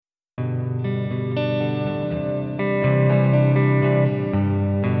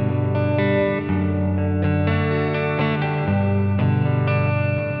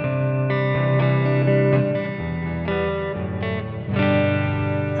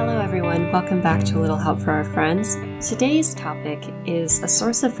everyone, welcome back to A Little Help for Our Friends. Today's topic is a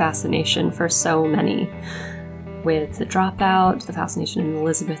source of fascination for so many. With The Dropout, the fascination in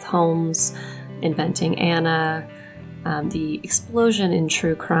Elizabeth Holmes, Inventing Anna, the explosion in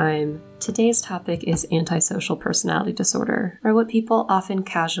true crime, today's topic is antisocial personality disorder, or what people often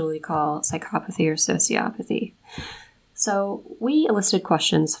casually call psychopathy or sociopathy. So we elicited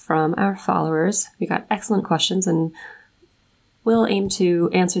questions from our followers. We got excellent questions, and we'll aim to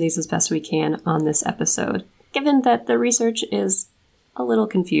answer these as best we can on this episode, given that the research is a little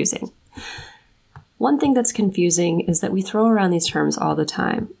confusing. One thing that's confusing is that we throw around these terms all the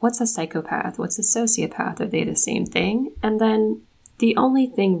time. What's a psychopath? What's a sociopath? Are they the same thing? And then the only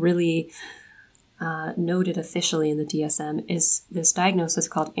thing really noted officially in the DSM is this diagnosis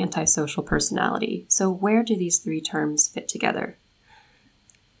called antisocial personality. So where do these three terms fit together?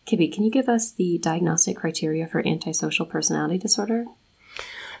 Kibby, can you give us the diagnostic criteria for antisocial personality disorder?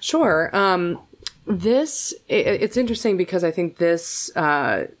 Sure. It's interesting because I think this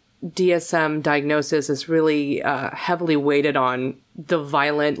DSM diagnosis is really heavily weighted on the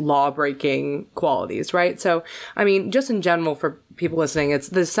violent law-breaking qualities, right? So, I mean, just in general for people listening, it's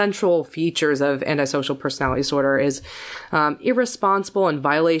the central features of antisocial personality disorder is irresponsible and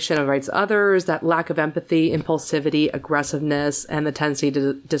violation of rights of others, that lack of empathy, impulsivity, aggressiveness, and the tendency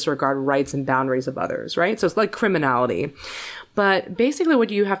to disregard rights and boundaries of others, right? So it's like criminality. But basically what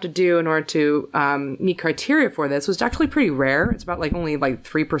you have to do in order to meet criteria for this was actually pretty rare. It's about only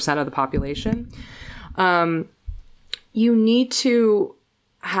 3% of the population. You need to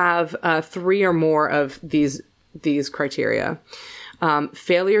have 3 or more of these criteria.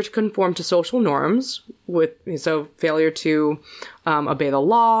 Failure to conform to social norms, so failure to obey the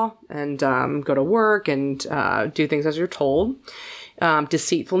law and go to work and do things as you're told.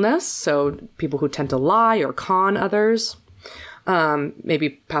 Deceitfulness, so people who tend to lie or con others. Maybe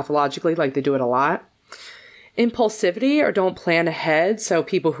pathologically, they do it a lot. Impulsivity, or don't plan ahead. So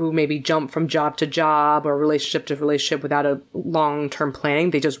people who maybe jump from job to job or relationship to relationship without a long-term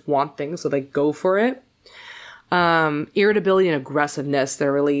planning. They just want things, so they go for it. Irritability and aggressiveness.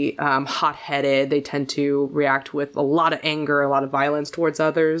 They're really hot-headed. They tend to react with a lot of anger, a lot of violence towards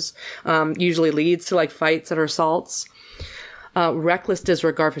others. Usually leads to fights or assaults. Reckless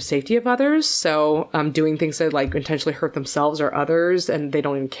disregard for safety of others. So, doing things that intentionally hurt themselves or others and they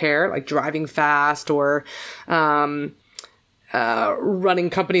don't even care, like driving fast or, running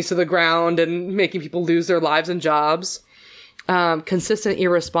companies to the ground and making people lose their lives and jobs. Consistent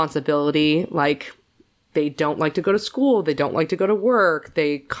irresponsibility, they don't like to go to school. They don't like to go to work.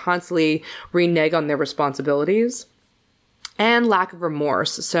 They constantly renege on their responsibilities. And lack of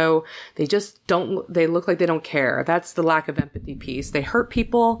remorse. So they look like they don't care. That's the lack of empathy piece. They hurt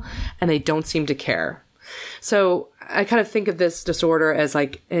people and they don't seem to care. So I kind of think of this disorder as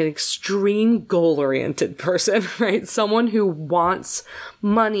an extreme goal-oriented person, right? Someone who wants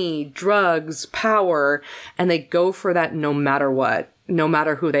money, drugs, power, and they go for that no matter what, no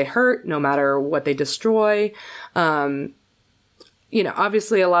matter who they hurt, no matter what they destroy. Obviously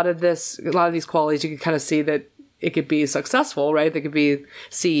a lot of these qualities, you can kind of see that it could be successful, right? They could be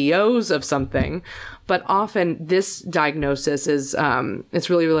CEOs of something, but often this diagnosis is,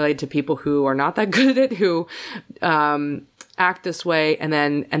 it's really related to people who are not that good at it, who, act this way and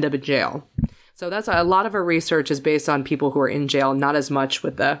then end up in jail. So that's a lot of our research is based on people who are in jail, not as much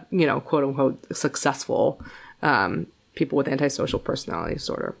with the, quote unquote, successful, people with antisocial personality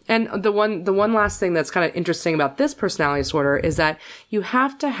disorder. And the one last thing that's kind of interesting about this personality disorder is that you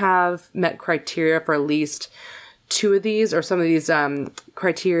have to have met criteria for at least 2 of these or some of these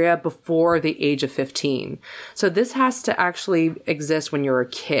criteria before the age of 15. So this has to actually exist when you're a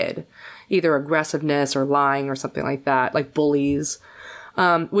kid, either aggressiveness or lying or something like that, like bullies,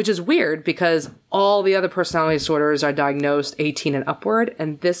 which is weird because all the other personality disorders are diagnosed 18 and upward.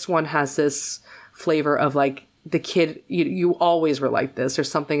 And this one has this flavor of the kid, you always were like this.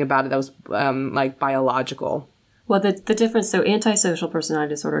 There's something about it that was biological. Well, the difference, so antisocial personality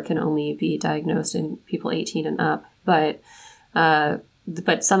disorder can only be diagnosed in people 18 and up, but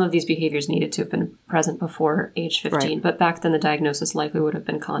some of these behaviors needed to have been present before age 15. Right. But back then, the diagnosis likely would have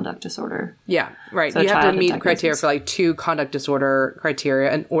been conduct disorder. Yeah, right. So you have to meet diagnosis. Criteria for 2 conduct disorder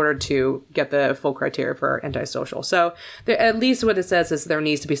criteria in order to get the full criteria for antisocial. So at least what it says is there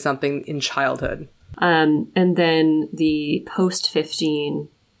needs to be something in childhood. And then the post-15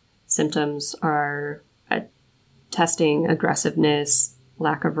 symptoms are testing, aggressiveness,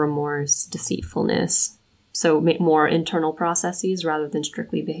 lack of remorse, deceitfulness. So more internal processes rather than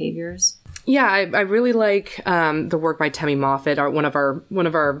strictly behaviors. Yeah, I really like the work by Temi Moffat, one of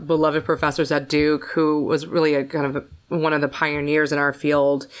our beloved professors at Duke, who was really a kind of one of the pioneers in our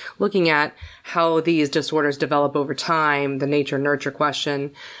field, looking at how these disorders develop over time, the nature-nurture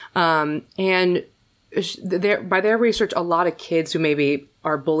question. And by their research, a lot of kids who maybe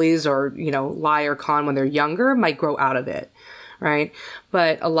are bullies or, lie or con when they're younger might grow out of it. Right.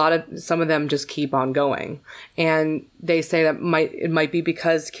 But some of them just keep on going. And they say that it might be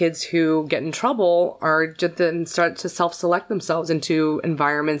because kids who get in trouble are just then start to self-select themselves into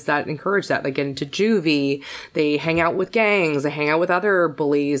environments that encourage that. They get into juvie, they hang out with gangs, they hang out with other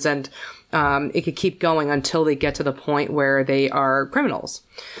bullies, and it could keep going until they get to the point where they are criminals.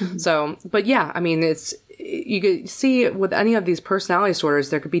 Mm-hmm. So, but yeah, I mean, you could see with any of these personality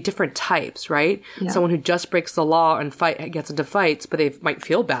disorders, there could be different types, right? Yeah. Someone who just breaks the law and gets into fights, but they might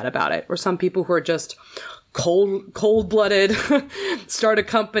feel bad about it. Or some people who are just cold-blooded, start a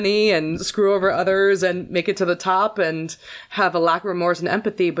company and screw over others and make it to the top and have a lack of remorse and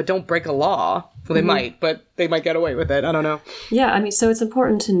empathy, but don't break a law. Well, they might, but they might get away with it. I don't know. Yeah, I mean, so it's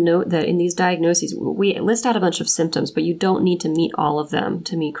important to note that in these diagnoses, we list out a bunch of symptoms, but you don't need to meet all of them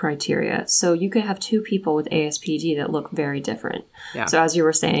to meet criteria. So you could have two people with ASPD that look very different. Yeah. So as you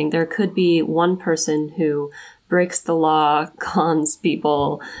were saying, there could be one person who breaks the law, cons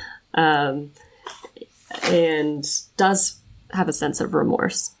people, and does have a sense of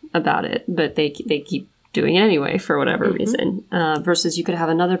remorse about it, but they keep doing it anyway for whatever reason. Versus you could have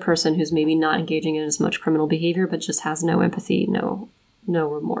another person who's maybe not engaging in as much criminal behavior, but just has no empathy, no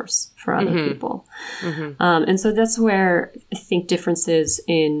remorse for other people. And so that's where I think differences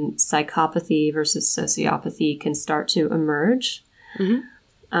in psychopathy versus sociopathy can start to emerge.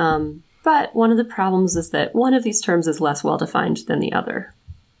 But one of the problems is that one of these terms is less well-defined than the other.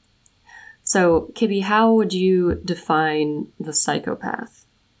 So, Kibbe, how would you define the psychopath?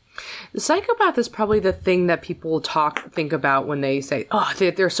 The psychopath is probably the thing that people think about when they say, oh,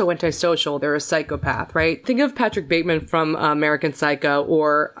 they're so antisocial, they're a psychopath, right? Think of Patrick Bateman from American Psycho,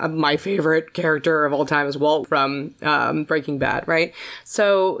 or my favorite character of all time is Walt from Breaking Bad, right?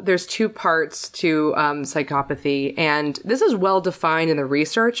 So there's two parts to psychopathy, and this is well defined in the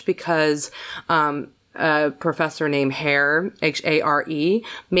research because a professor named Hare, Hare,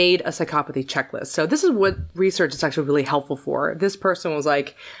 made a psychopathy checklist. So this is what research is actually really helpful for. This person was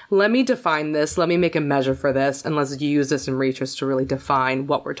like, let me define this, let me make a measure for this, and let's use this in research to really define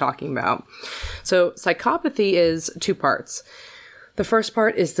what we're talking about. So psychopathy is two parts. The first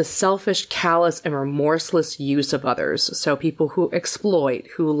part is the selfish, callous, and remorseless use of others. So people who exploit,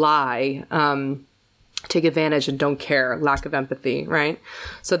 who lie, take advantage and don't care, lack of empathy, right?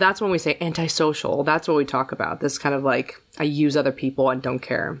 So that's when we say antisocial. That's what we talk about. This kind of like, I use other people and don't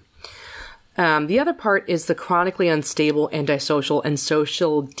care. The other part is the chronically unstable, antisocial, and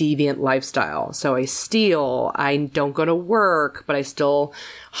social deviant lifestyle. So I steal, I don't go to work, but I still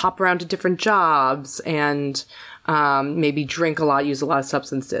hop around to different jobs and maybe drink a lot, use a lot of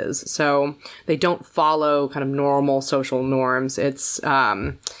substances. So they don't follow kind of normal social norms. It's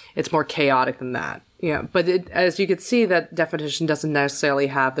more chaotic than that. Yeah, but as you could see, that definition doesn't necessarily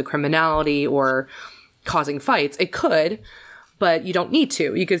have the criminality or causing fights. It could, but you don't need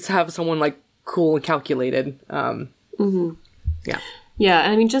to. You could have someone like cool and calculated. Yeah. Yeah,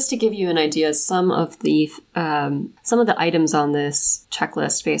 and I mean, just to give you an idea, some of the items on this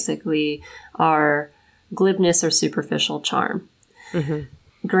checklist basically are glibness or superficial charm.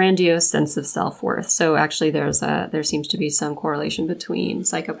 Grandiose sense of self-worth. So actually there seems to be some correlation between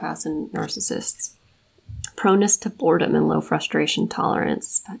psychopaths and narcissists. Proneness to boredom and low frustration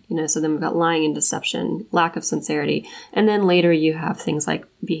tolerance. So then we've got lying and deception, lack of sincerity. And then later you have things like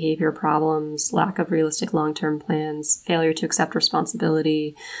behavior problems, lack of realistic long-term plans, failure to accept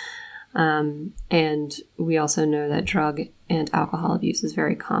responsibility. And we also know that drug and alcohol abuse is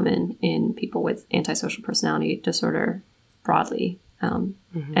very common in people with antisocial personality disorder broadly. And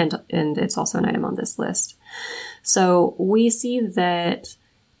it's also an item on this list. So we see that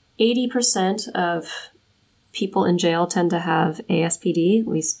 80% of people in jail tend to have ASPD, at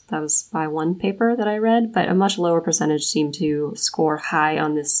least that was by one paper that I read, but a much lower percentage seem to score high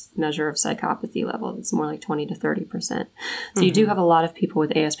on this measure of psychopathy level. It's more like 20 to 30%. So you do have a lot of people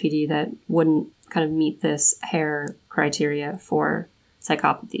with ASPD that wouldn't kind of meet this Hare criteria for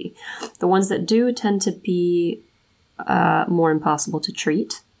psychopathy. The ones that do tend to be more impossible to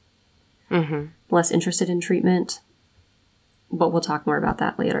treat, less interested in treatment, but we'll talk more about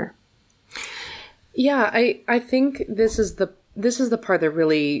that later. Yeah, I think this is the part that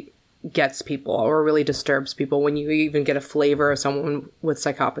really gets people or really disturbs people when you even get a flavor of someone with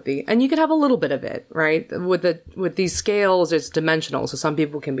psychopathy. And you could have a little bit of it, right? With these scales, it's dimensional. So some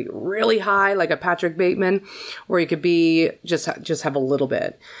people can be really high, like a Patrick Bateman, or you could be just have a little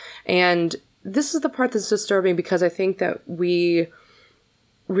bit. And this is the part that's disturbing, because I think that we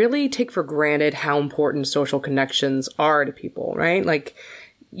really take for granted how important social connections are to people, right? Like,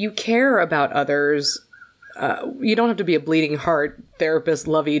 you care about others. You don't have to be a bleeding heart therapist,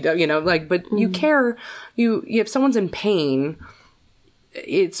 lovey, but you care. If someone's in pain,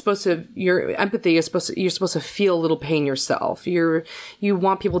 your empathy is you're supposed to feel a little pain yourself. You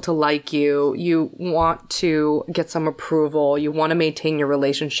want people to like you. You want to get some approval. You want to maintain your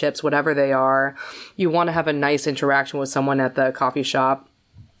relationships, whatever they are. You want to have a nice interaction with someone at the coffee shop.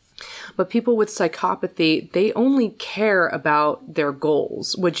 But people with psychopathy, they only care about their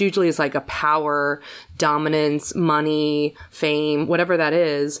goals, which usually is like a power, dominance, money, fame, whatever that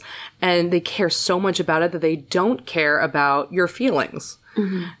is. And they care so much about it that they don't care about your feelings.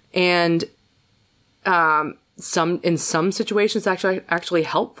 Mm-hmm. And in some situations, actually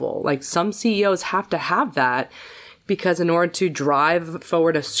helpful. Like, some CEOs have to have that, because in order to drive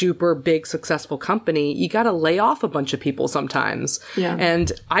forward a super big successful company, you got to lay off a bunch of people sometimes. Yeah.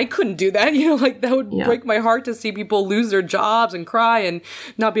 And I couldn't do that. That would break my heart to see people lose their jobs and cry and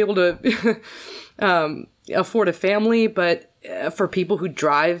not be able to afford a family. But for people who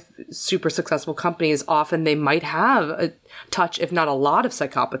drive super successful companies, often they might have a touch, if not a lot, of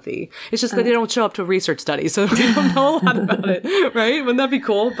psychopathy. It's just that they don't show up to research studies, so we don't know a lot about it, right? Wouldn't that be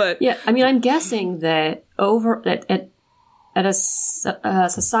cool? But yeah, I mean, I'm guessing that at a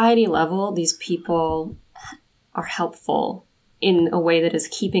society level, these people are helpful in a way that is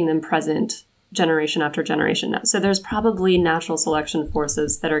keeping them present generation after generation now. So there's probably natural selection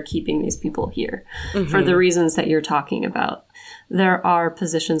forces that are keeping these people here for the reasons that you're talking about. There are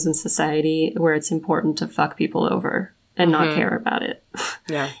positions in society where it's important to fuck people over and not care about it.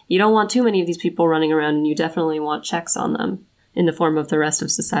 Yeah. You don't want too many of these people running around, and you definitely want checks on them in the form of the rest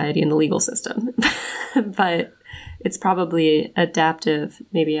of society and the legal system. But it's probably adaptive,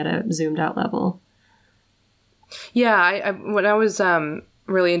 maybe at a zoomed out level. Yeah, when I was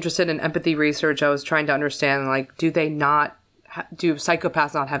really interested in empathy research, I was trying to understand, like, do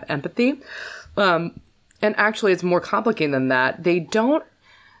psychopaths not have empathy? And actually, it's more complicated than that. They don't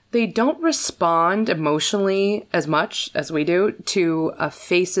respond emotionally as much as we do to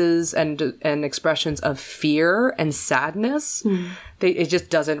faces and expressions of fear and sadness. It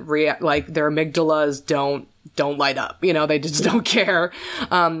just doesn't react. Like, their amygdalas don't light up. They just don't care.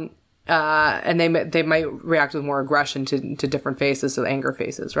 And they might react with more aggression to different faces, so anger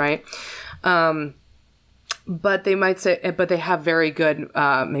faces, right? But they might say, but they have very good,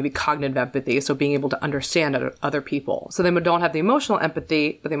 maybe cognitive empathy. So being able to understand other people. So they don't have the emotional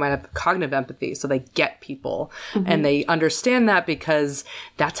empathy, but they might have cognitive empathy. So they get people and they understand that, because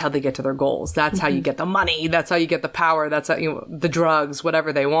that's how they get to their goals. That's how you get the money. That's how you get the power. That's how, the drugs,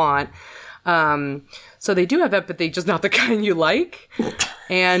 whatever they want. So they do have empathy, just not the kind you like.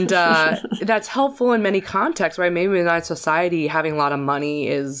 And that's helpful in many contexts, right? Maybe in our society, having a lot of money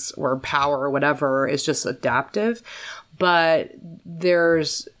or power or whatever is just adaptive. But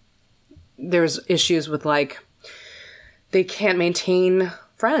there's issues with, like, they can't maintain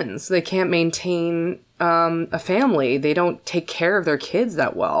friends. They can't maintain a family. They don't take care of their kids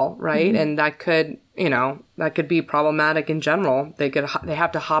that well, right? And that could be problematic in general. They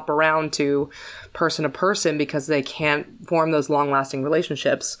have to hop around to person because they can't form those long-lasting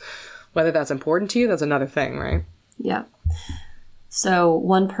relationships. Whether that's important to you, that's another thing, right? Yeah. So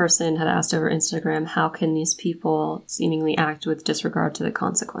one person had asked over Instagram, how can these people seemingly act with disregard to the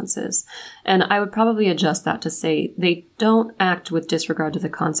consequences? And I would probably adjust that to say they don't act with disregard to the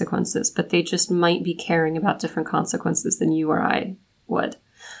consequences, but they just might be caring about different consequences than you or I would.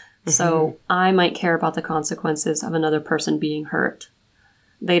 So I might care about the consequences of another person being hurt.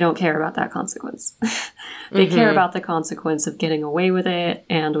 They don't care about that consequence. They care about the consequence of getting away with it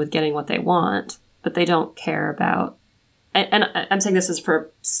and with getting what they want, but they don't care about... And I'm saying this is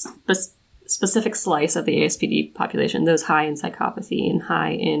for a specific slice of the ASPD population, those high in psychopathy and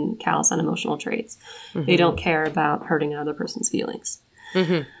high in callous unemotional traits. They don't care about hurting another person's feelings.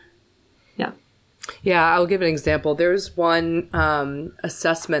 Yeah. Yeah, I'll give an example. There's one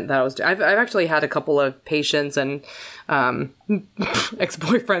assessment that I was doing. I've actually had a couple of patients and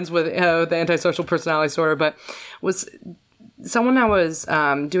ex-boyfriends with the antisocial personality disorder, but was someone I was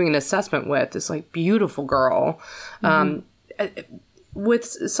doing an assessment with, this like beautiful girl. With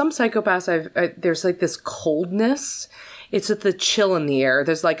some psychopaths, there's like this coldness. It's with the chill in the air.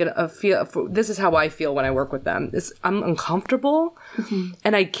 There's like a feel. This is how I feel when I work with them. I'm uncomfortable,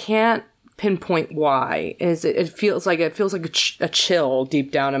 and I can't pinpoint why. It feels like a chill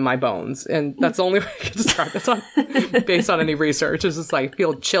deep down in my bones, and that's the only way I can describe it. It's not based on any research. It's just like I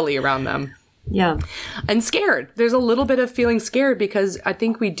feel chilly around them. Yeah. And scared. There's a little bit of feeling scared because I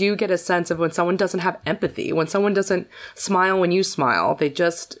think we do get a sense of when someone doesn't have empathy, when someone doesn't smile when you smile.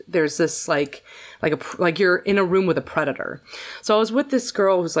 There's this like you're in a room with a predator. So I was with this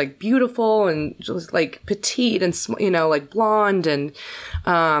girl who's like beautiful and just like petite and, like blonde and,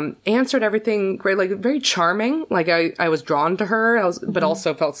 answered everything great, like very charming. Like I was drawn to her, but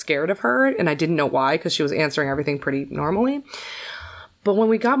also felt scared of her. And I didn't know why, because she was answering everything pretty normally. But when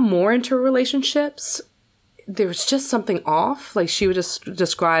we got more into relationships, there was just something off. Like she was just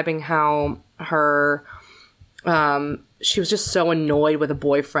describing how she was just so annoyed with a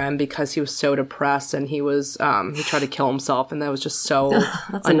boyfriend because he was so depressed and he tried to kill himself. And that was just so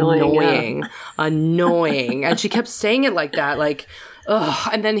annoying. And she kept saying it like that, like, ugh.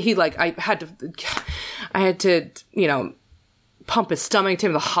 And then I had to, pump his stomach, take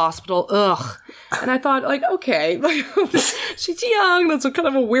him to the hospital. Ugh. And I thought, like, okay, like, she's young. That's kind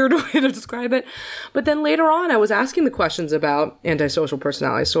of a weird way to describe it. But then later on, I was asking the questions about antisocial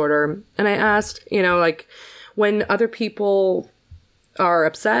personality disorder. And I asked, like, when other people are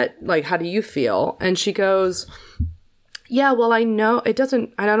upset, like, how do you feel? And she goes, yeah, well, I know I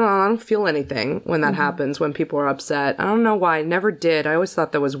don't feel anything when that happens, when people are upset. I don't know why. I never did. I always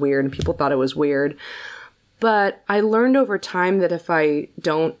thought that was weird and people thought it was weird. But I learned over time that if I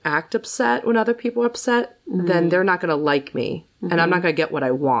don't act upset when other people are upset, then they're not going to like me. And I'm not going to get what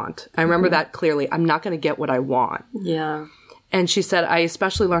I want. I remember that clearly. I'm not going to get what I want. Yeah. And she said, I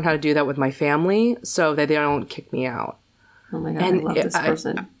especially learned how to do that with my family so that they don't kick me out. Oh my God, and I love this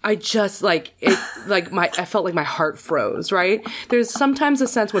person. I just I felt like my heart froze, right? There's sometimes a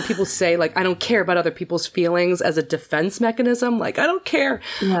sense when people say, like, I don't care about other people's feelings as a defense mechanism. Like, I don't care.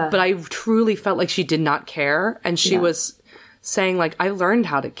 Yeah. But I truly felt like she did not care. And she was saying, like, I learned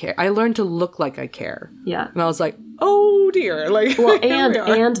how to care. I learned to look like I care. Yeah. And I was like, oh dear. Like, well,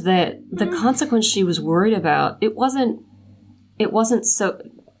 and that the consequence she was worried about, it wasn't so...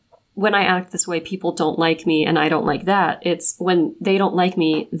 When I act this way, people don't like me and I don't like that. It's when they don't like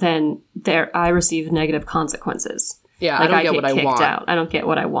me, then I receive negative consequences. Yeah, like I don't get what I want. Out. I don't get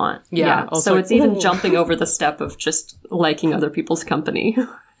what I want. Yeah. So it's even jumping over the step of just liking other people's company.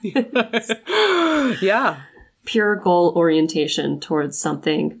 Yeah. Pure goal orientation towards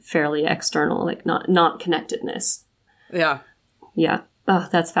something fairly external, like not connectedness. Yeah. Yeah. Oh,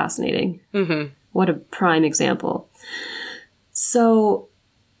 that's fascinating. Mm-hmm. What a prime example. So...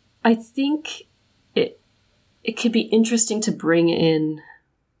 I think it could be interesting to bring in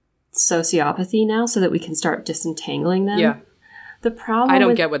sociopathy now so that we can start disentangling them. Yeah. The problem I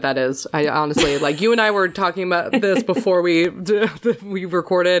don't get what that is. I honestly, like, you and I were talking about this before we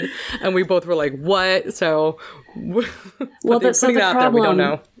recorded, and we both were like, what? So, the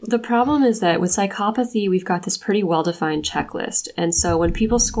problem is that with psychopathy, we've got this pretty well-defined checklist. And so when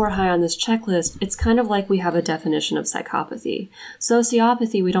people score high on this checklist, it's kind of like we have a definition of psychopathy.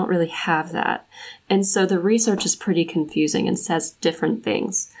 Sociopathy, we don't really have that. And so the research is pretty confusing and says different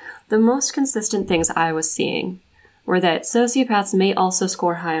things. The most consistent things I was seeing were that sociopaths may also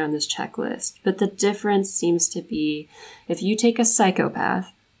score high on this checklist, but the difference seems to be if you take a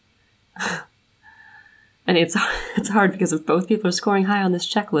psychopath, and it's hard because if both people are scoring high on this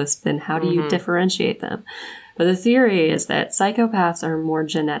checklist, then how do you differentiate them? But the theory is that psychopaths are more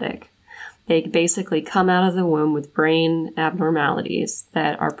genetic. They basically come out of the womb with brain abnormalities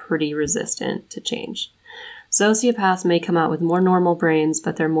that are pretty resistant to change. Sociopaths may come out with more normal brains,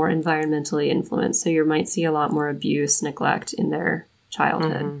 but they're more environmentally influenced, so you might see a lot more abuse, neglect in their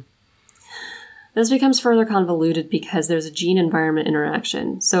childhood. Mm-hmm. This becomes further convoluted because there's a gene-environment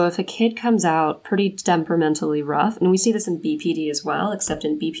interaction. So if a kid comes out pretty temperamentally rough, and we see this in BPD as well, except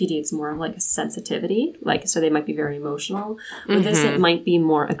in BPD it's more of like a sensitivity, so they might be very emotional. With this, it might be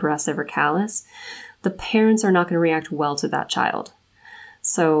more aggressive or callous. The parents are not going to react well to that child.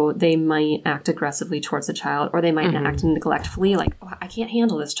 So they might act aggressively towards the child, or they might act neglectfully, like, oh, I can't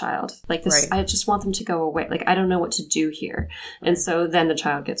handle this child. Like, this, right. I just want them to go away. Like, I don't know what to do here. And so then the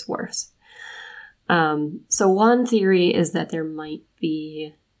child gets worse. So one theory is that there might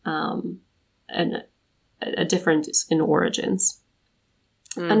be a difference in origins.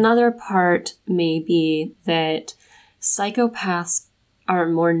 Another part may be that psychopaths are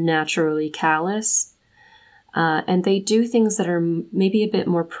more naturally callous. And they do things that are maybe a bit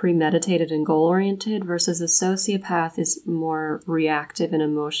more premeditated and goal-oriented versus a sociopath is more reactive and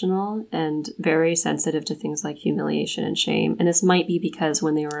emotional and very sensitive to things like humiliation and shame. And this might be because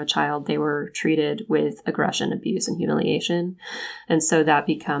when they were a child, they were treated with aggression, abuse, and humiliation. And so that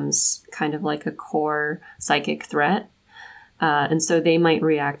becomes kind of like a core psychic threat. And so they might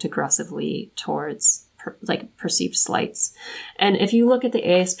react aggressively towards perceived slights. And if you look at the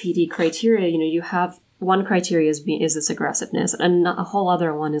ASPD criteria, you have one criteria is this aggressiveness, and a whole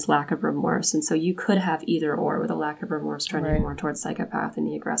other one is lack of remorse. And so you could have either or, with a lack of remorse trending more towards psychopath and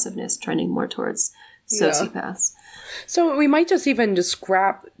the aggressiveness trending more towards sociopaths. So we might just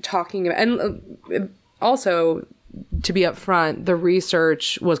scrap talking about, and also, to be upfront, the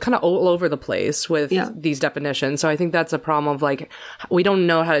research was kind of all over the place with these definitions. So I think that's a problem of we don't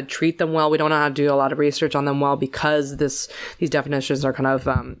know how to treat them well. We don't know how to do a lot of research on them well because these definitions are kind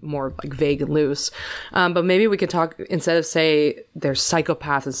of more vague and loose. But maybe we could talk, instead of say they're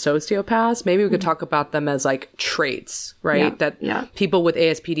psychopaths and sociopaths, maybe we could talk about them as traits, right? That people with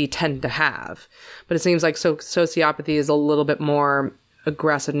ASPD tend to have. But it seems like sociopathy is a little bit more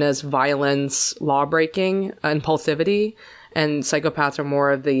aggressiveness, violence, law breaking, impulsivity, and psychopaths are more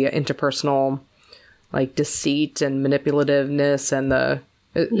of the interpersonal, deceit and manipulativeness and the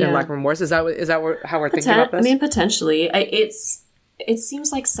lack of remorse. Is that how we're thinking about this? I mean, potentially. It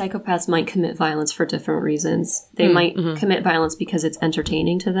seems like psychopaths might commit violence for different reasons. They might commit violence because it's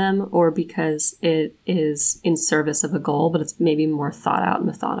entertaining to them, or because it is in service of a goal, but it's maybe more thought out and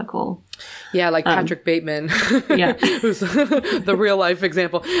methodical. Yeah, like Patrick Bateman. Who's the real life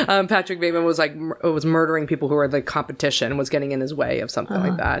example. Patrick Bateman was murdering people who were the competition, was getting in his way of something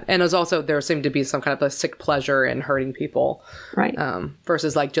like that. And it was also, there seemed to be some kind of a sick pleasure in hurting people. Right.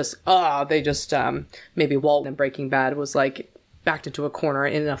 Versus maybe Walt in Breaking Bad was backed into a corner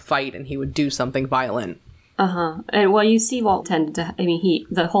in a fight and he would do something violent. And you see Walt tended to,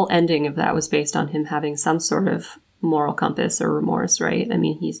 the whole ending of that was based on him having some sort of moral compass or remorse, right?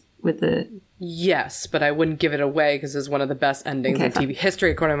 He's with the... Yes, but I wouldn't give it away because it's one of the best endings in TV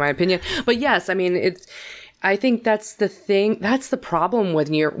history, according to my opinion. But yes, I think that's the thing. That's the problem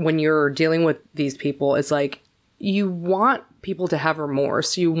when you're dealing with these people. It's you want people to have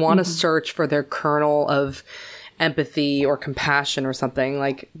remorse. You want to search for their kernel of empathy or compassion or something.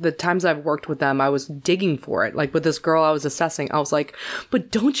 The times I've worked with them, I was digging for it. With this girl I was assessing, I was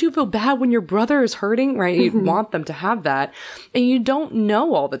but don't you feel bad when your brother is hurting, right? You want them to have that. And you don't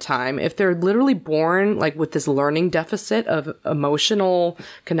know all the time if they're literally born with this learning deficit of emotional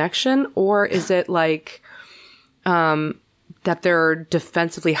connection, or is it that they're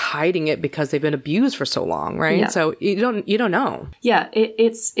defensively hiding it because they've been abused for so long, right? Yeah. So you don't know. Yeah,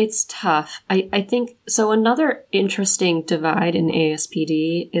 it's tough. I think so. Another interesting divide in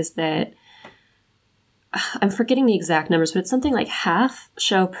ASPD is that I'm forgetting the exact numbers, but it's something like half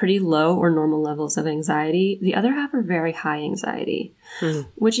show pretty low or normal levels of anxiety. The other half are very high anxiety,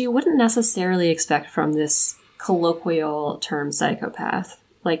 which you wouldn't necessarily expect from this colloquial term psychopath.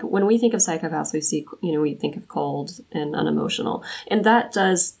 When we think of psychopaths, we think of cold and unemotional. And that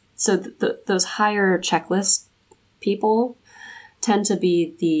does, so those higher checklist people tend to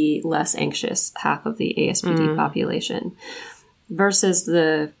be the less anxious half of the ASPD population. Versus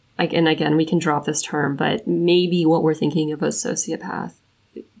and again, we can drop this term, but maybe what we're thinking of as sociopath,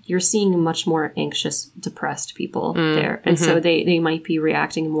 you're seeing much more anxious, depressed people there. And so they might be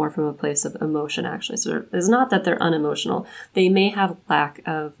reacting more from a place of emotion, actually. So it's not that they're unemotional. They may have lack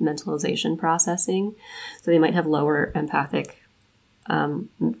of mentalization processing. So they might have lower empathic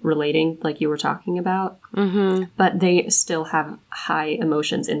relating, like you were talking about. But they still have high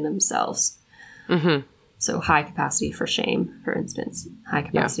emotions in themselves. So high capacity for shame, for instance. High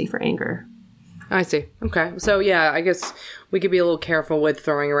capacity for anger. I see. Okay. So, yeah, I guess we could be a little careful with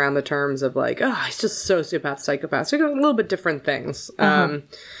throwing around the terms of it's just sociopath, psychopath. So, a little bit different things. And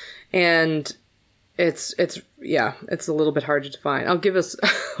it's a little bit hard to define. I'll give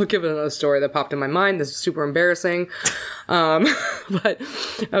another story that popped in my mind. This is super embarrassing. But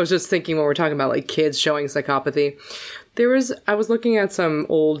I was just thinking when we're talking about kids showing psychopathy, I was looking at some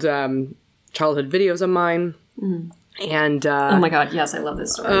old childhood videos of mine. And oh my god, yes, I love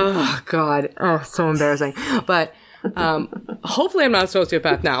this story. Oh god, so embarrassing. But hopefully I'm not a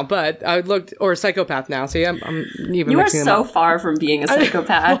sociopath now, but I looked, or a psychopath now. So yeah, I'm even. You are so far from being a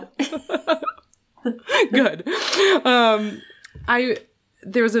psychopath. Good.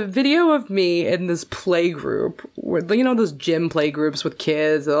 There was a video of me in this play group where, those gym play groups with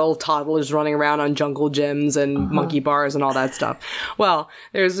kids, the little toddlers running around on jungle gyms and monkey bars and all that stuff. Well,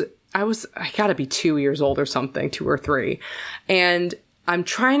 I gotta be 2 years old or something, 2 or 3. And I'm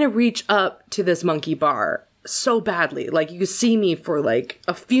trying to reach up to this monkey bar so badly. You could see me for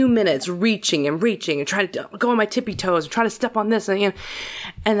a few minutes reaching and trying to go on my tippy toes and try to step on this. And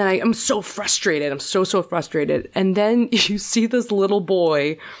then I'm so frustrated. I'm so frustrated. And then you see this little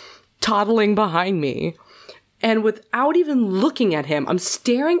boy toddling behind me. And without even looking at him, I'm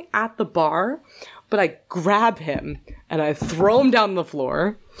staring at the bar. but I grab him and I throw him down on the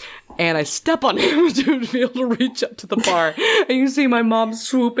floor and I step on him to be able to reach up to the bar. And you see my mom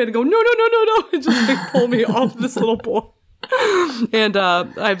swoop in and go, no, and just like, pull me off this little boy. And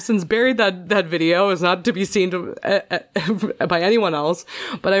I've since buried that video. It's not to be seen by anyone else.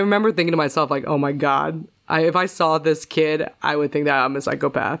 But I remember thinking to myself, like, oh my God, if I saw this kid, I would think that I'm a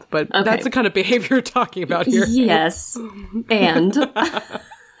psychopath. But that's the kind of behavior you're talking about here. Yes. And so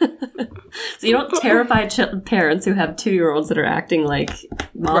you don't terrify parents who have 2-year-olds that are acting like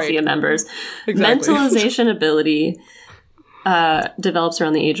mafia members. Exactly. Mentalization ability develops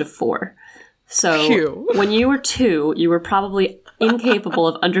around the age of 4. So when you were 2, you were probably incapable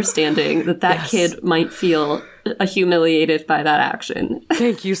of understanding that kid might feel humiliated by that action.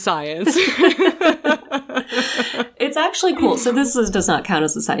 Thank you, science. It's actually cool. So this does not count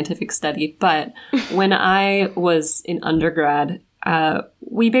as a scientific study, but when I was in undergrad,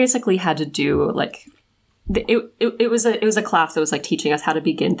 we basically had to do like it was a class that was like teaching us how to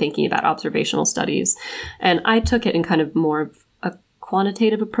begin thinking about observational studies, and I took it in kind of more of a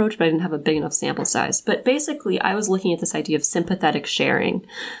quantitative approach, but I didn't have a big enough sample size. But basically, I was looking at this idea of sympathetic sharing.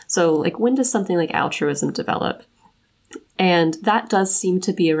 So, like, when does something like altruism develop? And that does seem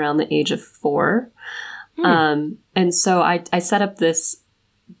to be around the age of 4. And so I set up this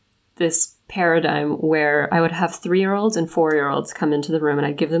paradigm where I would have 3-year-olds and 4-year-olds come into the room, and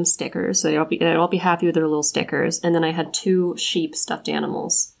I'd give them stickers. So they'd all be happy with their little stickers. And then I had 2 sheep stuffed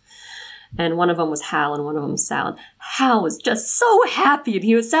animals. And one of them was Hal and one of them was Sal. And Hal was just so happy, and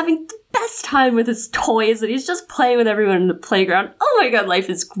he was having the best time with his toys, and he's just playing with everyone in the playground. Oh my God, life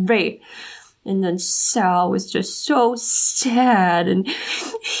is great. And then Sal was just so sad, and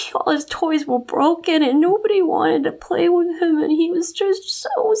all his toys were broken, and nobody wanted to play with him, and he was just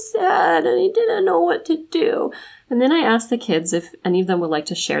so sad, and he didn't know what to do. And then I asked the kids if any of them would like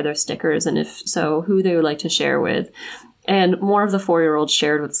to share their stickers, and if so, who they would like to share with. And more of the 4-year-olds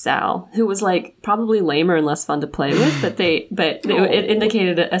shared with Sal, who was like probably lamer and less fun to play with, but it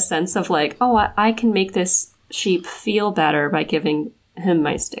indicated a sense of like, oh, I can make this sheep feel better by giving him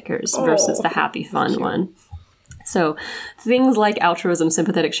my stickers versus the happy fun one. So things like altruism,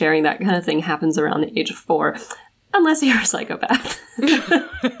 sympathetic sharing, that kind of thing happens around the age of 4, unless you're a psychopath.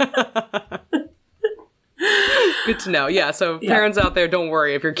 Good to know. Yeah, so parents out there, don't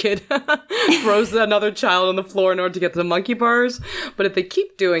worry if your kid throws another child on the floor in order to get the monkey bars. But if they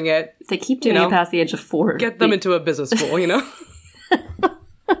keep doing it... If they keep doing it past the age of 4... Get them into a business school,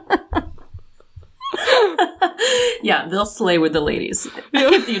 Yeah, they'll slay with the ladies.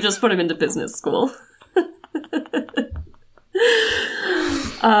 If you just put them into business school.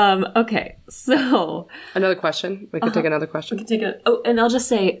 Okay, so... Another question? We could take another question. We can take and I'll just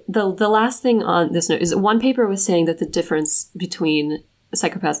say, the last thing on this note is one paper was saying that the difference between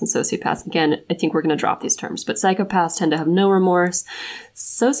psychopaths and sociopaths, again, I think we're going to drop these terms, but psychopaths tend to have no remorse.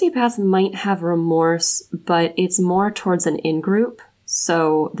 Sociopaths might have remorse, but it's more towards an in-group.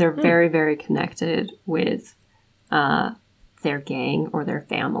 So they're very, very connected with their gang or their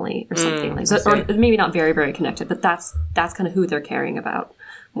family or something like that. Or maybe not very, very connected, but that's kind of who they're caring about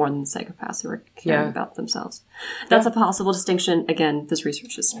more than the psychopaths who are caring about themselves. That's a possible distinction. Again, this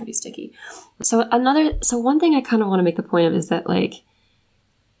research is pretty sticky. So one thing I kind of want to make the point of is that, like,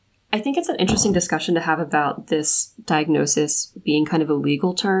 I think it's an interesting discussion to have about this diagnosis being kind of a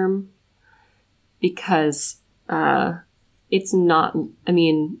legal term, because it's not, I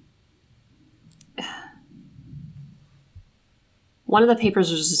mean, one of the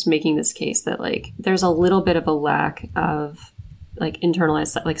papers was just making this case that, like, there's a little bit of a lack of, like,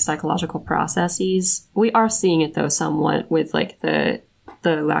 internalized, like, psychological processes. We are seeing it, though, somewhat with, like, the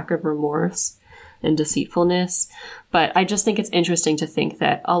lack of remorse and deceitfulness. But I just think it's interesting to think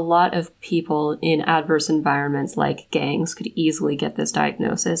that a lot of people in adverse environments like gangs could easily get this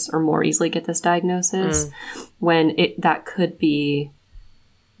diagnosis, or more easily get this diagnosis, when that could be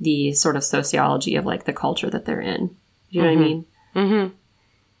the sort of sociology of, like, the culture that they're in. Do you know what I mean? Mm-hmm.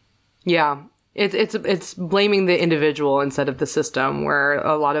 Yeah. It's blaming the individual instead of the system, where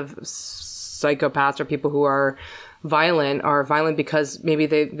a lot of psychopaths or people who are violent because maybe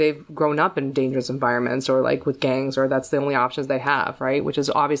they've grown up in dangerous environments, or like with gangs, or that's the only options they have, right? Which is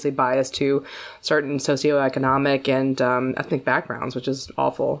obviously biased to certain socioeconomic and ethnic backgrounds, which is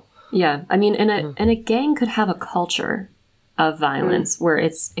awful. Yeah. I mean, and a gang could have a culture of violence where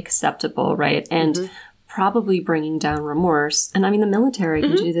it's acceptable, right? And probably bringing down remorse. And I mean, the military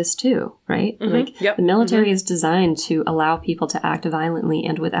can do this too, right? Like, the military is designed to allow people to act violently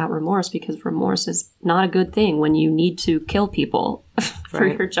and without remorse, because remorse is not a good thing when you need to kill people for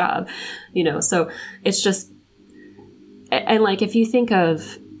your job, you know? So it's just, and like, if you think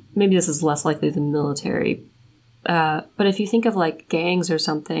of maybe this is less likely than military, but if you think of like gangs or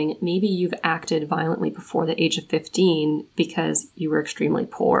something, maybe you've acted violently before the age of 15 because you were extremely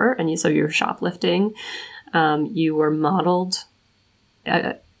poor and so you were shoplifting. You were modeled,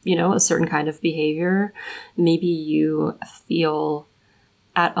 a certain kind of behavior. Maybe you feel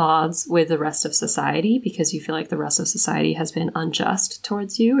at odds with the rest of society because you feel like the rest of society has been unjust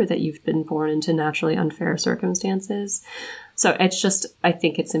towards you, or that you've been born into naturally unfair circumstances. So it's just, I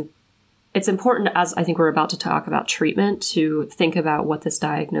think it's important, as I think we're about to talk about treatment, to think about what this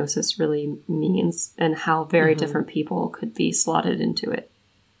diagnosis really means and how very different people could be slotted into it.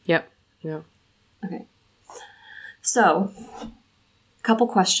 Yep. Yeah. Okay. So, a couple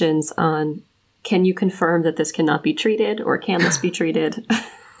questions on, can you confirm that this cannot be treated, or can this be treated?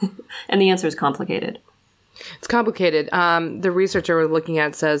 And the answer is complicated. It's complicated. The researcher we're looking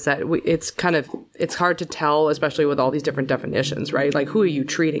at says that it's hard to tell, especially with all these different definitions, right? Like, who are you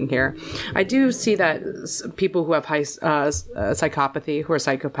treating here? I do see that people who have high psychopathy, who are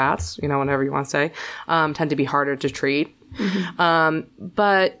psychopaths, whatever you want to say, tend to be harder to treat.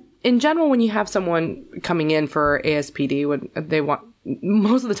 But in general, when you have someone coming in for ASPD, when they want,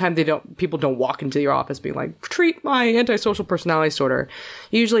 most of the time people don't walk into your office being like, treat my antisocial personality disorder.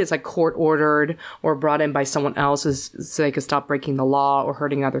 Usually it's like court ordered or brought in by someone else so they can stop breaking the law or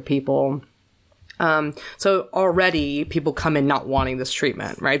hurting other people. So already people come in not wanting this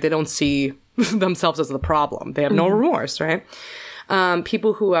treatment, right? They don't see themselves as the problem. They have no remorse, right?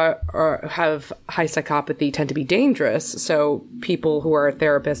 People who have high psychopathy tend to be dangerous. So people who are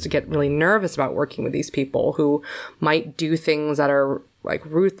therapists get really nervous about working with these people who might do things that are like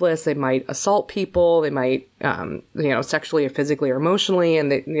ruthless. They might assault people. They might, sexually or physically or emotionally,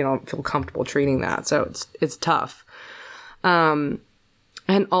 and they, don't feel comfortable treating that. So it's tough. And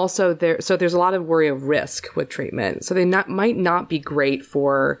also there's a lot of worry of risk with treatment. So they might not be great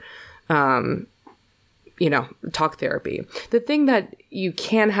for, talk therapy. The thing that you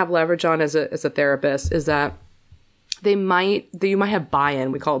can have leverage on as a therapist is that you might have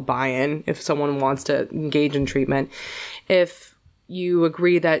buy-in. We call it buy-in if someone wants to engage in treatment. If you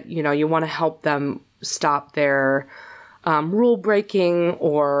agree that, you want to help them stop their rule breaking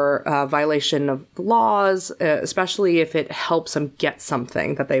or violation of laws, especially if it helps them get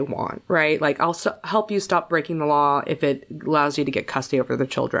something that they want, right? Like, I'll help you stop breaking the law if it allows you to get custody over the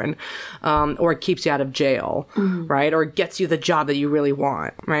children, or it keeps you out of jail, right? Or gets you the job that you really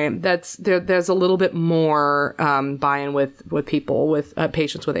want, right? There's a little bit more buy-in with people, with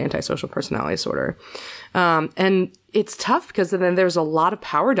patients with antisocial personality disorder. And it's tough because then there's a lot of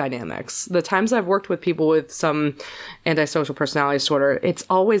power dynamics. The times I've worked with people with some antisocial personality disorder, it's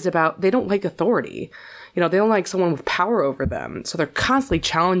always about, they don't like authority. They don't like someone with power over them. So they're constantly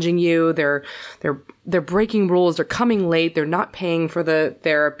challenging you. They're breaking rules. They're coming late. They're not paying for the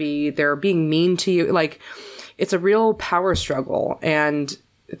therapy. They're being mean to you. Like, it's a real power struggle, and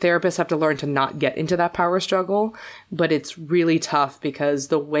therapists have to learn to not get into that power struggle, but it's really tough because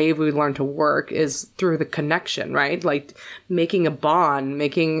the way we learn to work is through the connection, right? Like making a bond,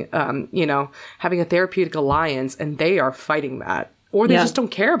 having a therapeutic alliance, and they are fighting that. Or they just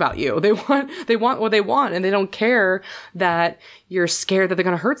don't care about you. They want what they want, and they don't care that you're scared that they're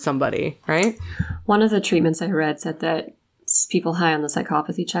going to hurt somebody, right? One of the treatments I read said that people high on the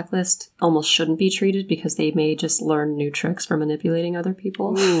psychopathy checklist almost shouldn't be treated because they may just learn new tricks for manipulating other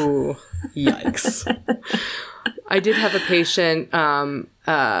people. Ooh, yikes. I did have a patient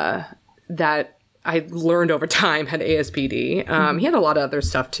that I learned over time had ASPD. He had a lot of other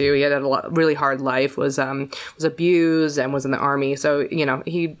stuff too. He had a really hard life, was abused and was in the army. So,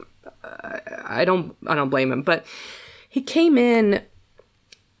 I don't blame him, but he came in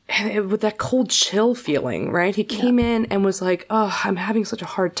with that cold chill feeling, right? He came in and was like, "Oh, I'm having such a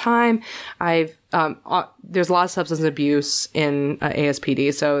hard time. There's a lot of substance abuse in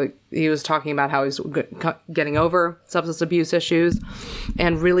ASPD." So he was talking about how he's getting over substance abuse issues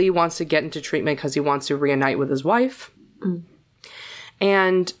and really wants to get into treatment because he wants to reunite with his wife.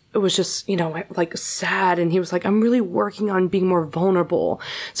 And it was just, like sad. And he was like, I'm really working on being more vulnerable.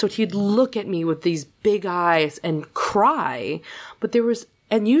 So he'd look at me with these big eyes and cry. But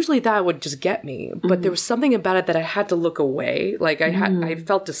and usually that would just get me, but there was something about it that I had to look away. Like I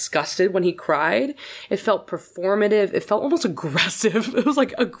felt disgusted when he cried. It felt performative. It felt almost aggressive. It was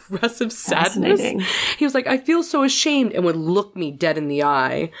like aggressive sadness. He was like, I feel so ashamed, and would look me dead in the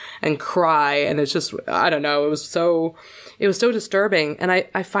eye and cry. And it's just, I don't know. It was so disturbing. And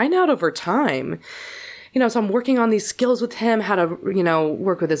I find out over time, so I'm working on these skills with him, how to,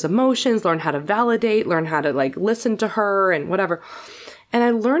 work with his emotions, learn how to validate, learn how to like listen to her and whatever. And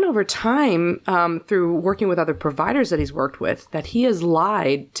I learned over time through working with other providers that he's worked with that he has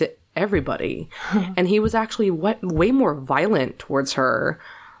lied to everybody. And he was actually way more violent towards her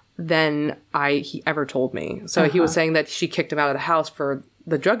than he ever told me. So he was saying that she kicked him out of the house for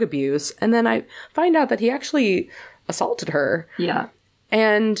the drug abuse. And then I find out that he actually assaulted her. Yeah.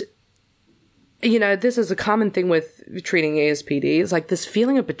 And, you know, this is a common thing with treating ASPD. It's like this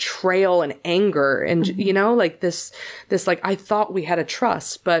feeling of betrayal and anger. And, you know, like this, like, I thought we had a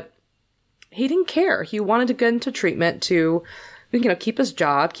trust, but he didn't care. He wanted to get into treatment to, you know, keep his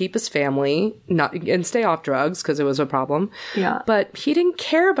job, keep his family, and stay off drugs because it was a problem. Yeah. But he didn't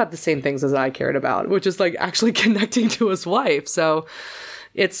care about the same things as I cared about, which is like actually connecting to his wife. So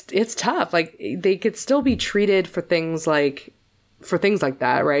it's tough. Like they could still be treated for things like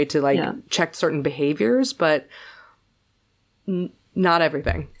that, right? To like check certain behaviors, but not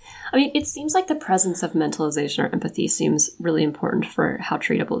everything. I mean, it seems like the presence of mentalization or empathy seems really important for how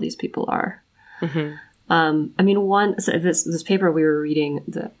treatable these people are. Mm-hmm. I mean, this paper we were reading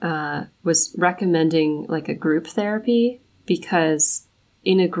was recommending like a group therapy because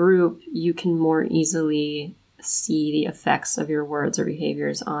in a group you can more easily see the effects of your words or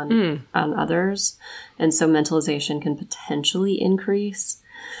behaviors on others, and so mentalization can potentially increase.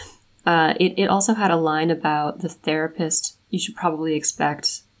 It also had a line about the therapist. You should probably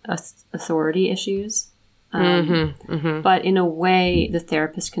expect authority issues. But in a way, the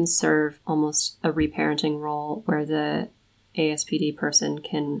therapist can serve almost a reparenting role where the ASPD person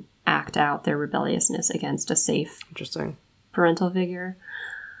can act out their rebelliousness against a safe parental figure.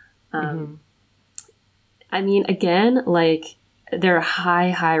 I mean, again, like there are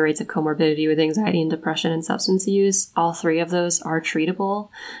high rates of comorbidity with anxiety and depression and substance use. All three of those are treatable.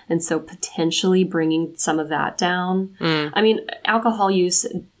 And so potentially bringing some of that down. I mean, alcohol use,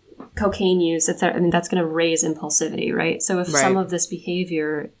 cocaine use, etc. I mean, that's going to raise impulsivity, right? So if some of this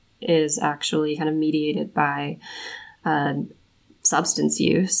behavior is actually kind of mediated by substance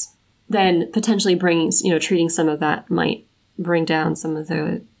use, then potentially treating some of that might bring down some of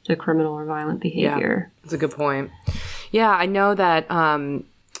the criminal or violent behavior. Yeah, that's a good point. Yeah, I know that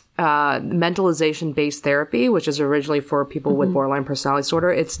mentalization-based therapy, which is originally for people with borderline personality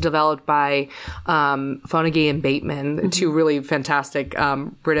disorder, it's developed by Fonagy and Bateman, two really fantastic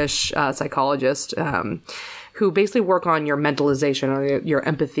British psychologists who basically work on your mentalization or your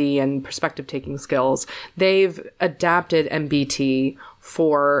empathy and perspective-taking skills. They've adapted MBT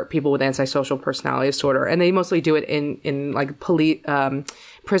for people with antisocial personality disorder, and they mostly do it in like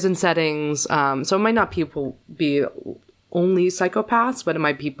prison settings. So it might not be only psychopaths, but it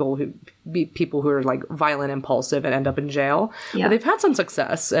might be people who are like violent, impulsive, and end up in jail. Yeah. But they've had some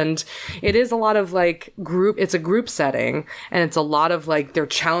success, and it is a lot of like it's a group setting, and it's a lot of like they're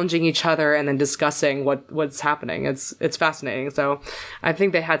challenging each other and then discussing what's happening. It's fascinating. So I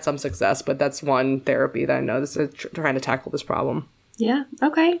think they had some success, but that's one therapy that I know is trying to tackle this problem. Yeah.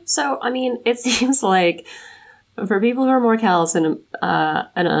 Okay. So I mean, it seems like for people who are more callous and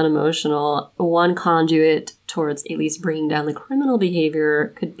unemotional, one conduit towards at least bringing down the criminal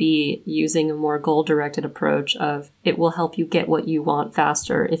behavior could be using a more goal-directed approach of it will help you get what you want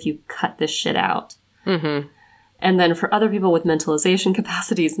faster if you cut this shit out. Mm-hmm. And then for other people with mentalization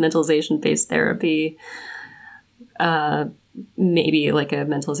capacities, mentalization-based therapy, maybe like a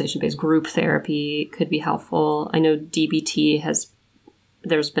mentalization-based group therapy could be helpful. I know DBT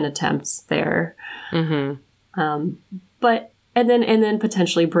there's been attempts there. Mm-hmm. And then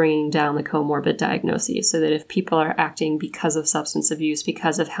potentially bringing down the comorbid diagnoses so that if people are acting because of substance abuse,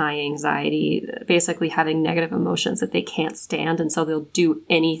 because of high anxiety, basically having negative emotions that they can't stand, and so they'll do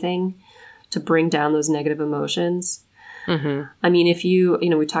anything to bring down those negative emotions. Mm-hmm. I mean, if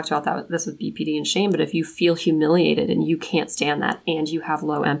we talked about this with BPD and shame, but if you feel humiliated and you can't stand that and you have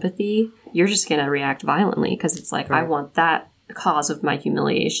low empathy, you're just going to react violently because it's like, I want that cause of my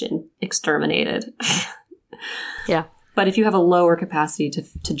humiliation exterminated. Yeah. But if you have a lower capacity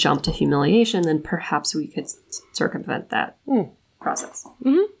to jump to humiliation, then perhaps we could circumvent that process.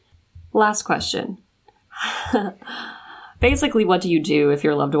 Mm-hmm. Last question. Basically, what do you do if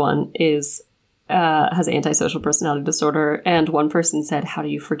your loved one has antisocial personality disorder? And one person said, how do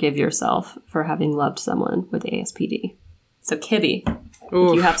you forgive yourself for having loved someone with ASPD? So, Kibby,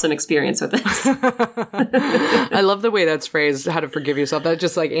 if you have some experience with this. I love the way that's phrased, how to forgive yourself. That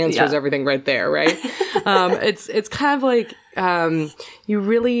just like answers everything right there, right? It's kind of like you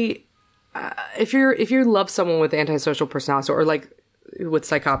really, if you love someone with antisocial personality disorder or like with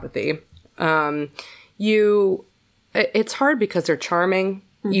psychopathy, it's hard because they're charming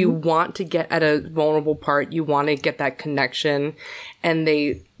You want to get at a vulnerable part. You want to get that connection, and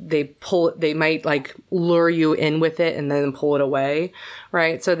they might like lure you in with it and then pull it away.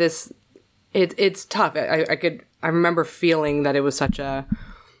 Right. So it's tough. I remember feeling that it was such a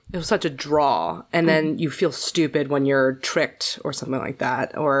draw, and then you feel stupid when you're tricked or something like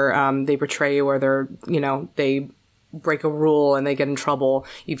that, or they betray you, or they break a rule and they get in trouble.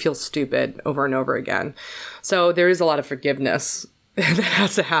 You feel stupid over and over again. So there is a lot of forgiveness that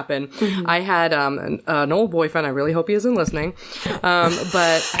has to happen. I had an old boyfriend. I really hope he isn't listening. But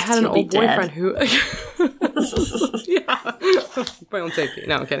I had an old boyfriend who, yeah, my own safety.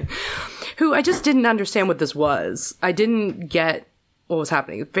 No, I'm kidding. Who I just didn't understand what this was. I didn't get what was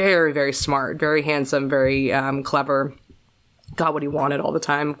happening. Very, very smart, very handsome, very clever. Got what he wanted all the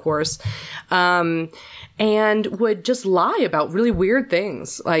time, of course. And would just lie about really weird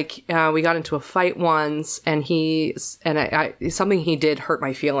things. Like, we got into a fight once, and something he did hurt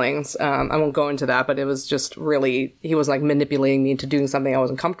my feelings. I won't go into that, but it was just really, he was like manipulating me into doing something I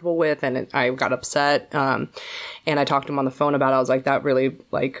wasn't comfortable with, and I got upset. And I talked to him on the phone about it. I was like, that really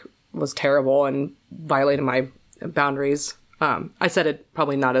like was terrible and violated my boundaries. I said it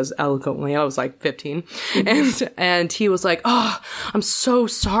probably not as eloquently. I was like 15. And he was like, oh, I'm so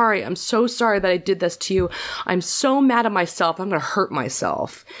sorry. I'm so sorry that I did this to you. I'm so mad at myself. I'm going to hurt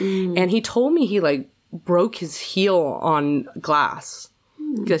myself. And he told me he like broke his heel on glass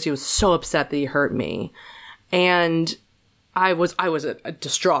because he was so upset that he hurt me. And I was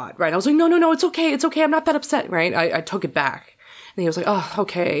distraught, right? I was like, no, it's okay. It's okay. I'm not that upset, right? I took it back. And he was like, oh,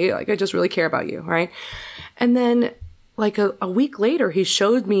 okay. Like, I just really care about you, right? And then like a week later, he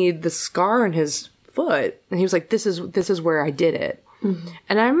showed me the scar on his foot, and he was like, this is where I did it.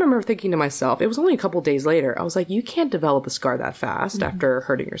 And I remember thinking to myself, it was only a couple days later, I was like, you can't develop a scar that fast after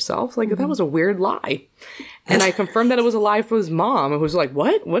hurting yourself. Like, that was a weird lie. And I confirmed that it was a lie for his mom, who was like,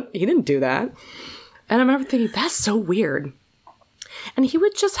 what? He didn't do that. And I remember thinking, that's so weird. And he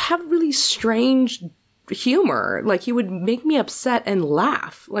would just have really strange humor. Like, he would make me upset and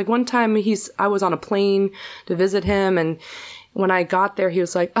laugh. Like, one time I was on a plane to visit him, and when I got there, he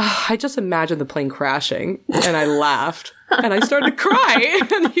was like, oh, I just imagined the plane crashing. And I laughed, and I started to cry.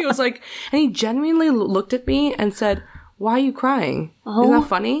 And he was like, and he genuinely looked at me and said, why are you crying? Isn't that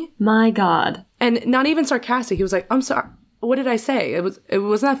funny? My God. And not even sarcastic. He was like, I'm sorry. What did I say?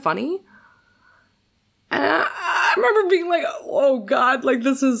 Wasn't that funny? And I remember being like, oh God, like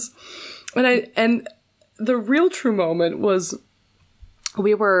this is, and the real true moment was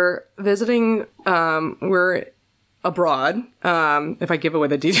we were visiting, we're abroad. If I give away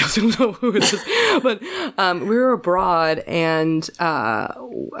the details, you'll know who it is. But we were abroad, and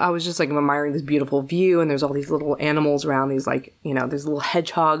I was just like admiring this beautiful view, and there's all these little animals around, these like, there's little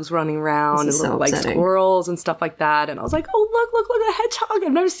hedgehogs running around, and little like squirrels and stuff like that. And I was like, oh, look at a hedgehog.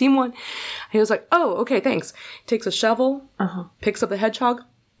 I've never seen one. He was like, oh, okay, thanks. Takes a shovel, picks up the hedgehog,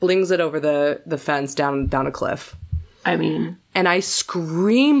 flings it over the fence down a cliff. I mean, and I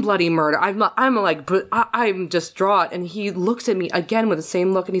scream bloody murder. I'm distraught. And he looks at me again with the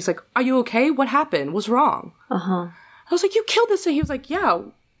same look, and he's like, are you okay? What happened? What's wrong? I was like, you killed this thing. He was like, yeah.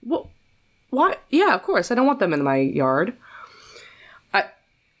 Well, why? Yeah, of course. I don't want them in my yard.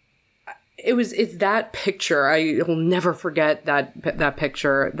 It's that picture. I will never forget that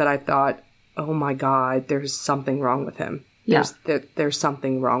picture that I thought, oh my God, there's something wrong with him. Yeah. There's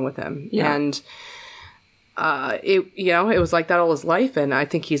something wrong with him. Yeah. And it was like that all his life, and I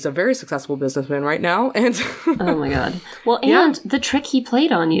think he's a very successful businessman right now. And oh my God. Well, and the trick he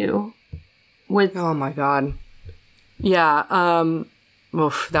played on you with, oh my God. Yeah.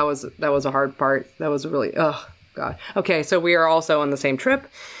 That was a hard part. That was really, oh God. Okay. So we are also on the same trip.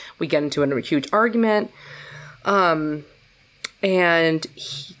 We get into a huge argument. And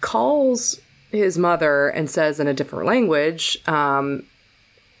he calls his mother and says in a different language,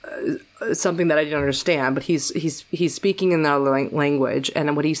 something that I didn't understand, but he's speaking in another language,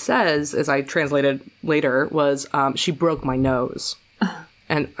 and what he says, as I translated later, was she broke my nose.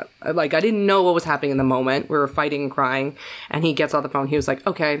 And I didn't know what was happening in the moment. We were fighting and crying, and he gets off the phone. He was like,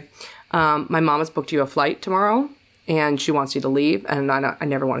 okay, my mom has booked you a flight tomorrow, and she wants you to leave, and I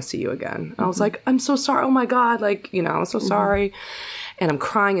never want to see you again. I was like, I'm so sorry. Oh my God. I'm so sorry. And I'm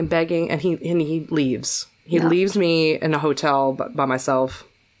crying and begging, and he leaves. He leaves me in a hotel by myself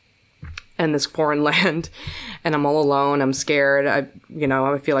in this foreign land, and I'm all alone. I'm scared. I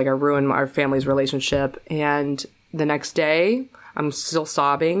feel like I ruined our family's relationship. And the next day, I'm still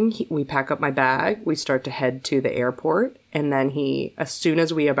sobbing. We pack up my bag. We start to head to the airport. And then as soon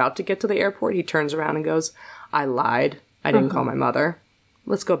as we are about to get to the airport, he turns around and goes, I lied. I didn't call my mother.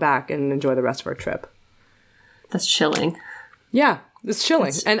 Let's go back and enjoy the rest of our trip. That's chilling. Yeah. It's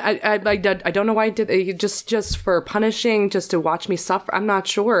chilling. And I don't know why I did it. Just for punishing, just to watch me suffer. I'm not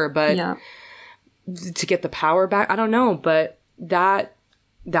sure, but to get the power back, I don't know. But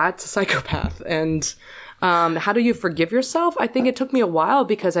that's a psychopath. And how do you forgive yourself? I think it took me a while,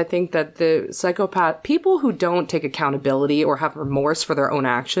 because I think that the psychopath, people who don't take accountability or have remorse for their own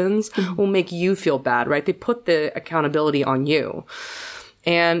actions will make you feel bad, right? They put the accountability on you.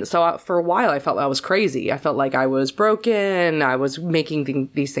 And so for a while, I felt I was crazy. I felt like I was broken. I was making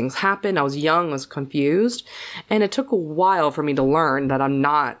these things happen. I was young. I was confused. And it took a while for me to learn that I'm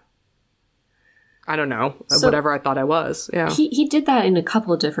not, I don't know, whatever I thought I was. Yeah. He did that in a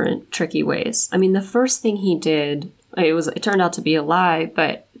couple of different tricky ways. I mean, the first thing he did, it turned out to be a lie,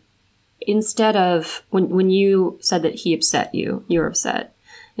 but instead of, when you said that he upset you, you were upset,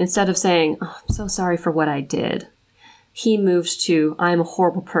 instead of saying, oh, I'm so sorry for what I did, he moved to, I'm a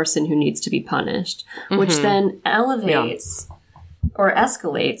horrible person who needs to be punished, which then elevates or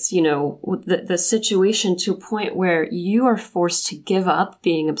escalates, the situation to a point where you are forced to give up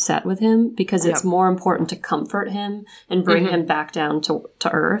being upset with him because it's more important to comfort him and bring him back down to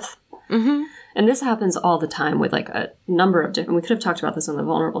earth. And this happens all the time with like a number of different, we could have talked about this in the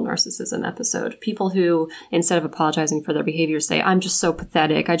vulnerable narcissism episode. People who, instead of apologizing for their behavior, say, I'm just so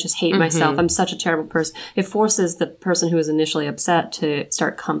pathetic. I just hate myself. I'm such a terrible person. It forces the person who is initially upset to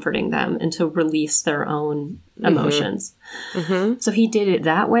start comforting them and to release their own emotions. So he did it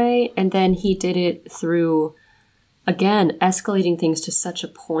that way. And then he did it through, again, escalating things to such a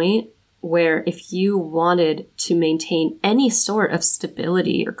point where if you wanted to maintain any sort of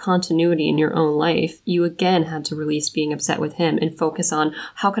stability or continuity in your own life, you again had to release being upset with him and focus on,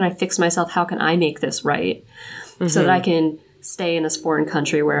 how can I fix myself? How can I make this right? So that I can stay in this foreign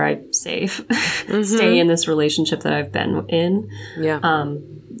country where I'm safe, stay in this relationship that I've been in,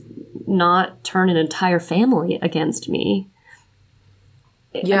 not turn an entire family against me.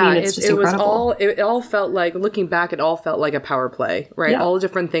 It all felt like, looking back, it all felt like a power play, right? All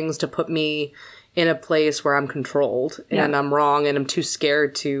different things to put me in a place where I'm controlled and I'm wrong and I'm too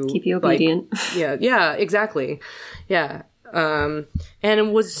scared to keep you obedient. Exactly. Yeah. And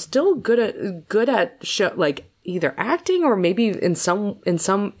it was still good at either acting or maybe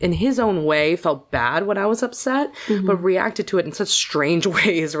in his own way felt bad when I was upset, but reacted to it in such strange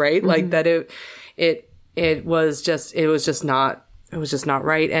ways, right? Like that it was just not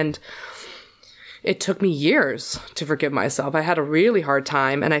right. And it took me years to forgive myself. I had a really hard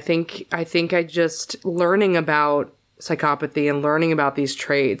time. And I think I just learning about psychopathy and learning about these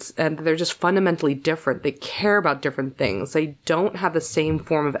traits, and they're just fundamentally different. They care about different things. They don't have the same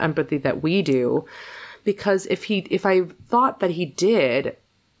form of empathy that we do, because if I thought that he did,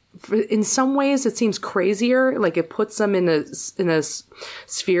 in some ways it seems crazier. Like it puts them in a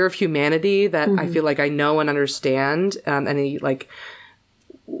sphere of humanity that I feel like I know and understand. And he like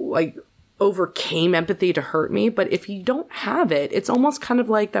overcame empathy to hurt me. But if you don't have it, it's almost kind of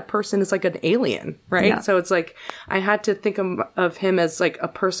like that person is like an alien, right? Yeah. So it's like, I had to think of him as like a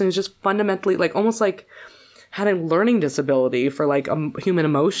person who's just fundamentally like, almost like had a learning disability for like human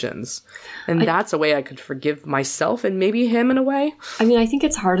emotions. And that's a way I could forgive myself and maybe him in a way. I mean, I think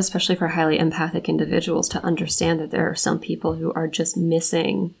it's hard, especially for highly empathic individuals, to understand that there are some people who are just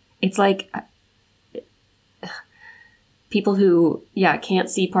missing. It's like people who, can't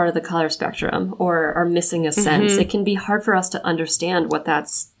see part of the color spectrum or are missing a sense. It can be hard for us to understand what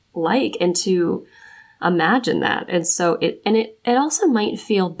that's like and to imagine that. And so it also might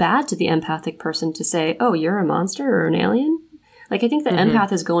feel bad to the empathic person to say, oh, you're a monster or an alien. Like, I think the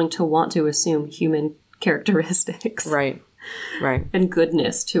empath is going to want to assume human characteristics. Right. And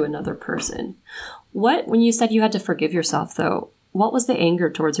goodness to another person. When you said you had to forgive yourself, though, what was the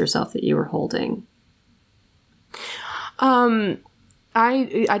anger towards yourself that you were holding?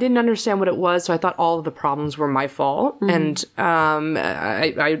 I didn't understand what it was, so I thought all of the problems were my fault. And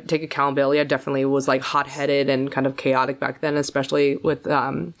I take accountability. I definitely was like hot-headed and kind of chaotic back then, especially with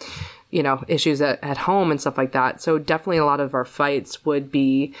issues at home and stuff like that. So definitely a lot of our fights would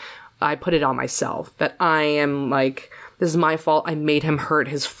be, I put it on myself, that I am like, this is my fault. I made him hurt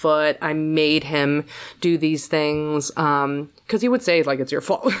his foot. I made him do these things. Cause he would say like, it's your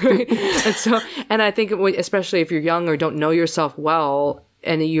fault. Right? and I think especially if you're young or don't know yourself well,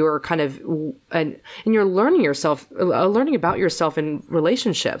 and you're kind of, and you're learning about yourself in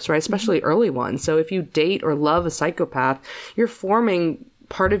relationships, right? Especially early ones. So if you date or love a psychopath, you're forming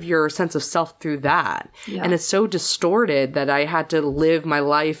part of your sense of self through that. Yeah. And it's so distorted that I had to live my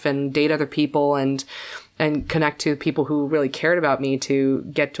life and date other people and connect to people who really cared about me to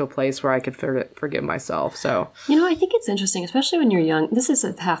get to a place where I could forgive myself. So, I think it's interesting, especially when you're young. This is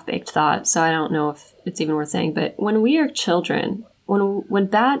a half-baked thought, so I don't know if it's even worth saying, but when we are children,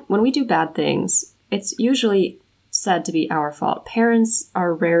 when we do bad things, it's usually said to be our fault. Parents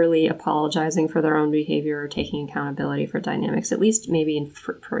are rarely apologizing for their own behavior or taking accountability for dynamics, at least maybe in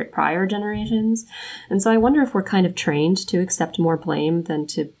prior generations. And so I wonder if we're kind of trained to accept more blame than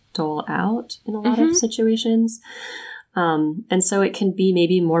to dole out in a lot of situations. And so it can be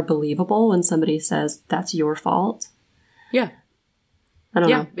maybe more believable when somebody says, that's your fault. Yeah. I don't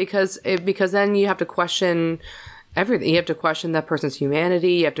know. Because then you have to question everything. You have to question that person's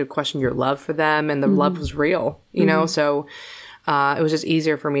humanity. You have to question your love for them, and the love was real, you know? So it was just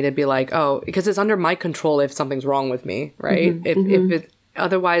easier for me to be like, oh, because it's under my control if something's wrong with me, right? If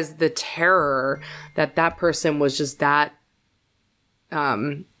otherwise the terror that person was just that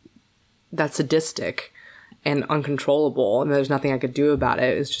sadistic and uncontrollable, and there's nothing I could do about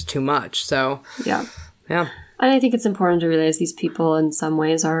it. It's just too much. So yeah. And I think it's important to realize these people in some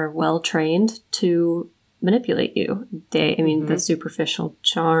ways are well trained to manipulate you. The superficial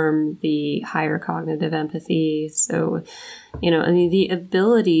charm, the higher cognitive empathy. So, the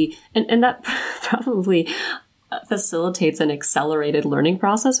ability, and that probably facilitates an accelerated learning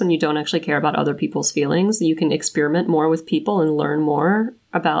process when you don't actually care about other people's feelings. You can experiment more with people and learn more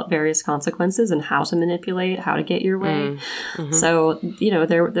about various consequences and how to manipulate, how to get your way. So,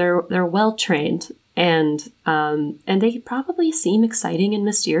 they're well trained. And they probably seem exciting and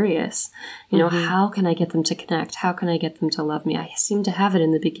mysterious. How can I get them to connect? How can I get them to love me? I seem to have it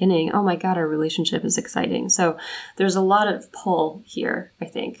in the beginning. Oh my God, our relationship is exciting. So there's a lot of pull here, I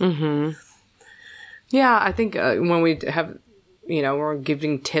think. Yeah, I think when we have, we're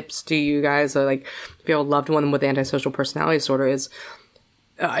giving tips to you guys, like if you have a loved one with antisocial personality disorder, is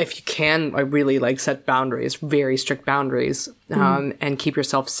if you can, I really set boundaries, very strict boundaries, and keep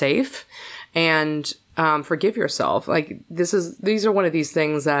yourself safe. And forgive yourself. These are one of these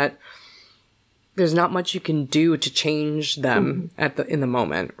things that there's not much you can do to change them in the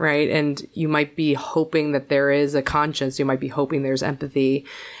moment, right? And you might be hoping that there is a conscience. You might be hoping there's empathy,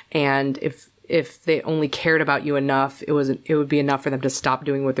 and if they only cared about you enough, it would be enough for them to stop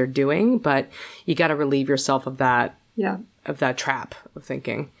doing what they're doing. But you got to relieve yourself of that. Yeah. Of that trap of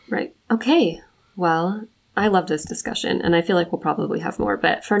thinking. Right. Okay. Well, I love this discussion, and I feel like we'll probably have more.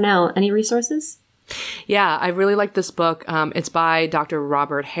 But for now, any resources? Yeah, I really like this book. It's by Dr.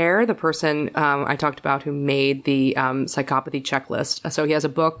 Robert Hare, the person I talked about who made the psychopathy checklist. So he has a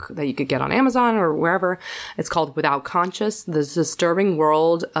book that you could get on Amazon or wherever. It's called Without Conscious, The Disturbing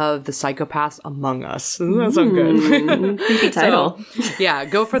World of the Psychopaths Among Us. That sounds good. Creepy title. So, yeah,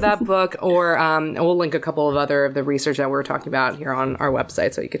 go for that book, or we'll link a couple of the research that we're talking about here on our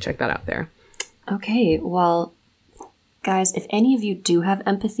website, so you could check that out there. Okay, well, guys, if any of you do have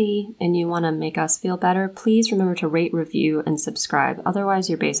empathy and you want to make us feel better, please remember to rate, review, and subscribe. Otherwise,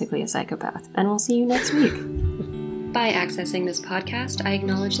 you're basically a psychopath. And we'll see you next week. By accessing this podcast, I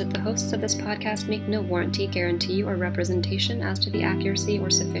acknowledge that the hosts of this podcast make no warranty, guarantee, or representation as to the accuracy or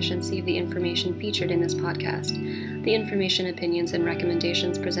sufficiency of the information featured in this podcast. The information, opinions, and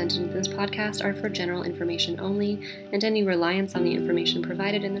recommendations presented in this podcast are for general information only, and any reliance on the information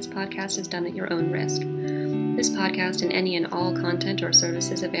provided in this podcast is done at your own risk. This podcast and any and all content or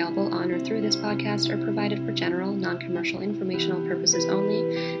services available on or through this podcast are provided for general, non-commercial informational purposes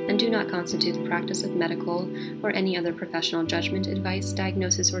only and do not constitute the practice of medical or any other professional judgment, advice,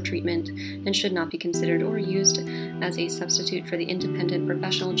 diagnosis, or treatment, and should not be considered or used as a substitute for the independent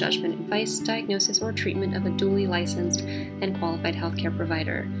professional judgment, advice, diagnosis, or treatment of a duly licensed and qualified healthcare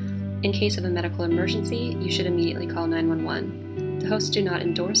provider. In case of a medical emergency, you should immediately call 911. The hosts do not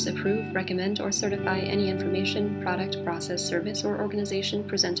endorse, approve, recommend, or certify any information, product, process, service, or organization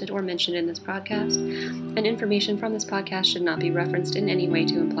presented or mentioned in this podcast, and information from this podcast should not be referenced in any way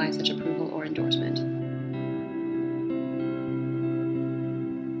to imply such approval or endorsement.